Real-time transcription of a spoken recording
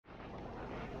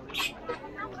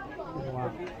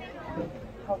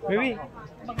Wow. Baby,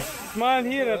 smile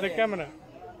here at the camera.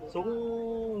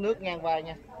 Xuống nước ngang vai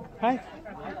nha. Hi.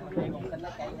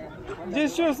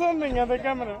 Just show something at the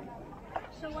camera.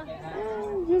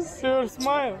 Just show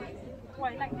smile.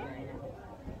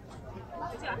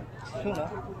 Xuống nữa.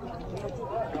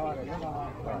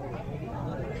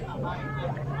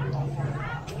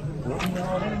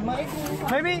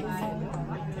 Baby.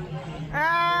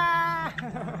 Ah.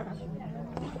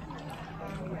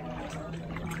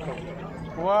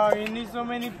 Wow, you need so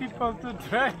many people to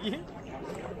drag it.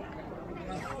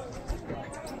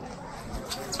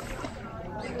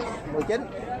 $19.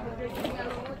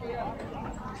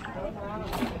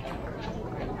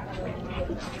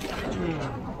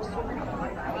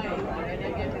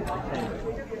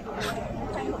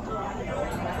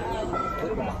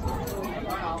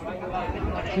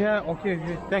 Yeah, okay,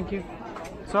 thank you.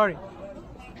 Sorry.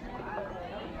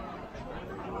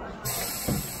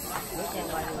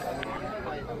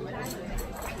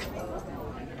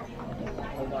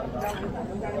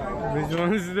 This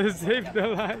one's the save the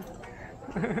life.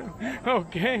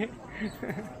 Okay.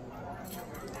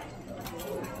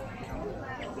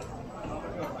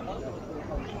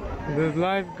 The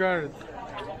lifeguard.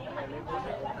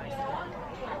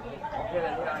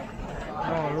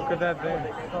 Oh, look at that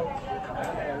there.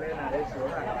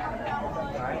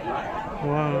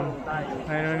 Wow.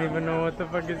 I don't even know what the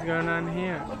fuck is going on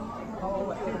here.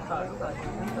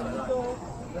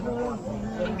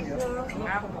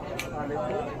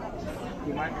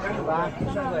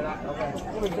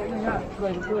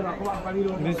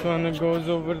 This one goes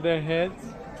over their heads.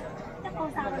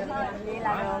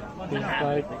 It's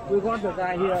like, We want the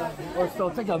guy here also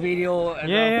take a video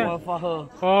and for her.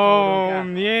 Oh,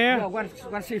 yeah.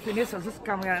 Once she finishes, just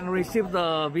come and receive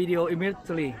the video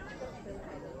immediately.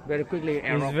 Very quickly.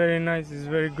 It's very nice. It's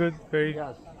very good.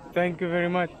 Thank you very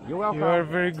much. You're welcome. You are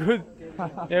very good.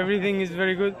 Everything is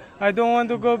very good. I don't want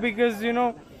to go because, you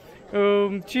know,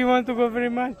 she wants to go very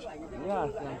much. Yes.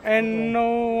 And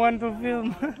no one to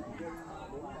film.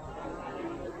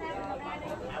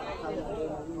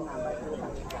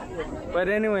 But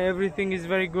anyway, everything is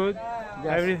very good.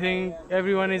 Yes.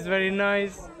 Everyone is very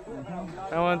nice.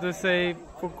 I want to say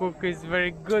Phu Quoc is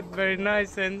very good, very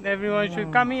nice, and everyone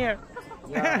should come here.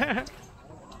 Yeah.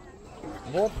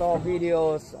 Both the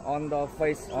videos on the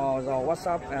face or the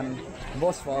WhatsApp and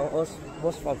both for us,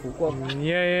 both for Phu Quoc.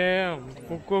 Yeah.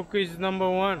 Phu Quoc is number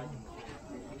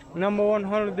one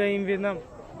holiday in Vietnam.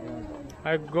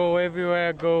 Yeah. I go everywhere.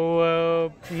 I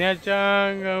go Nha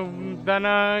Trang, Da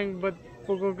Nang, but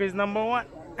Phu Quoc is number one.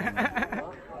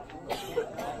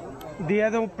 The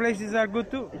other places are good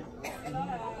too.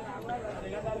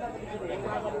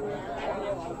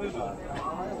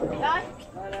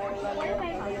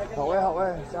 Học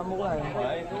ơi, xem mũ này.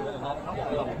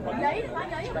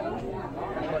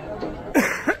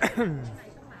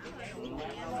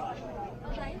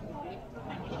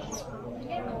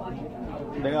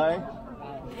 Được rồi.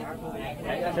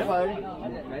 Sếp ơi.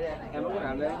 Em muốn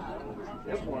làm đi.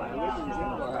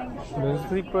 The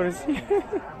slippers.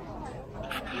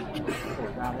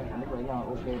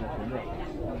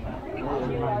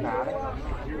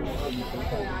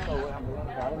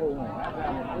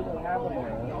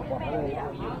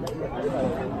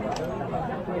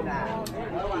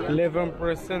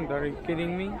 %. Are you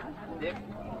kidding me?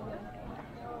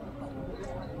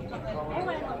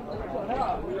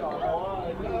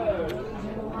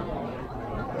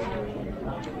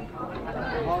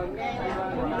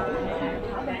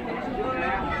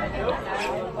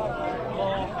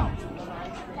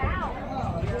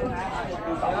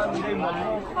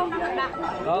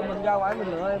 Mình ra ngoài mình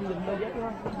lựa em nhìn đôi dép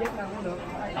đó, dép nào cũng được.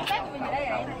 Dép mình ở đây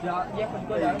vậy? Dạ, dép mình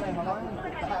có ở đây mà nói.